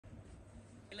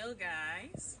Hello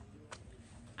guys,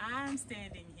 I'm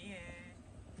standing here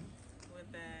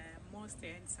with the most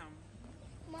handsome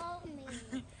model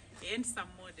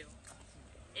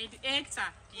and actor.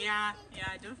 Yeah,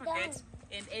 don't forget,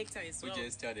 and actor as well. Who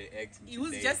just started acting today.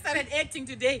 Who's just started acting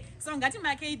today. So ngati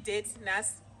make date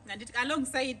nas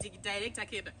alongside the director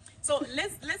Keda. So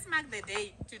let's mark the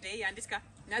day today and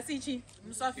nasichi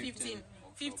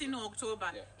 15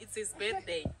 October. Yeah. It's his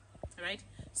birthday, right?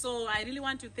 So I really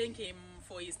want to thank him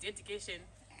for his dedication.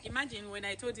 Imagine when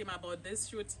I told him about this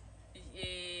shoot,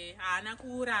 haana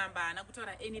kuramba, haana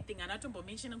kutora anything, haana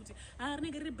tombomention kuti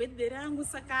rinenge riri birthday rangu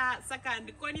saka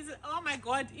ndikwanise. Oh my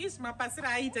god, ish mapasira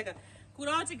aita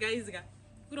kurauti guys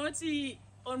kurauti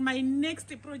on my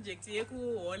next project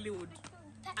yeku Hollywood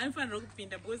anofanira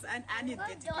kupinda because ane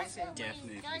dedication.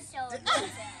 Definitely.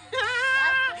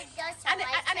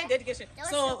 Ane dedication.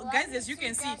 So guys, as you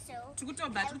can see,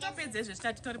 tikutopedza izvo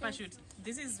zvitatu tori pashoot.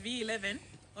 This is V11.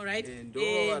 All right. The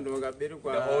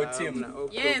whole team.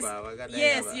 Yes.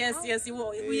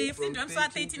 We filmed on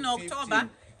 13 October.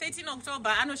 13 October,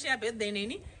 anoshare birthday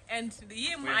neni, and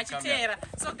him achitera.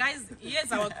 So guys,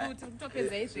 here's our crew.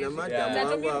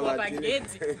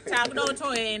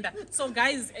 So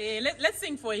guys, let's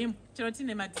sing for him.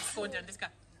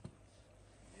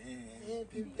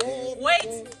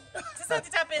 Wait, tisati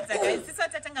tapedza guys,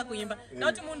 tisati tatanga kuimba.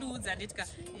 Nauti mundu udza nditka.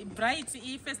 Bright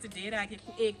first day rake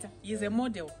ku-actor. He's a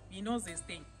model. He knows his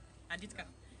thing. Anditka.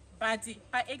 But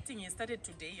her acting he started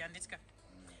today anditka.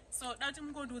 So nauti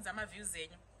mundu udza ma views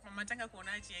enyu. Mamatanga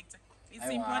kuona achiactor. It's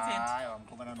important.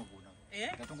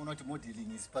 Yeah?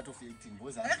 Modeling is part of acting.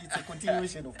 It's a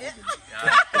continuation of modeling.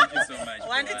 Thank you so much.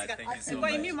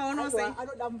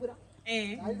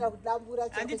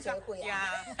 Thank you so much.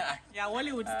 Yeah,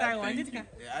 Hollywood style.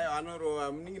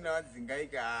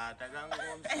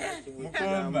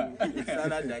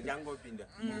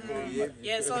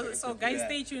 Yeah, so guys,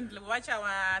 stay tuned. Watch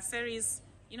our series.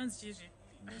 You know,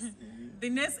 the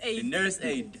nurse aide.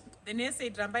 The nurse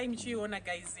aide. Rambai Michiona,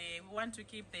 guys. We want to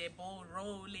keep the ball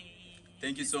rolling.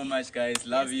 Thank you so much, guys.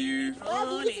 Love you.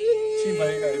 Rolling.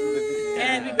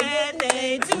 Happy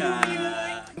birthday to you.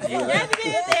 Happy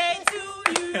birthday to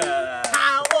you.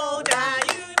 How old are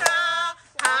you now?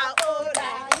 How old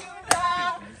are you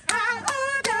now? How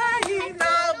old are you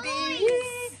now, B?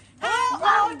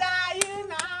 How old are you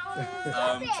now?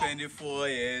 I'm 24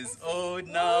 years old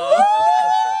now.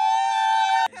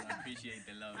 I appreciate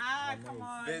the love. Come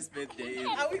on. Best birthday.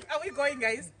 Are we going,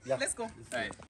 guys? Yeah. Let's go. All right.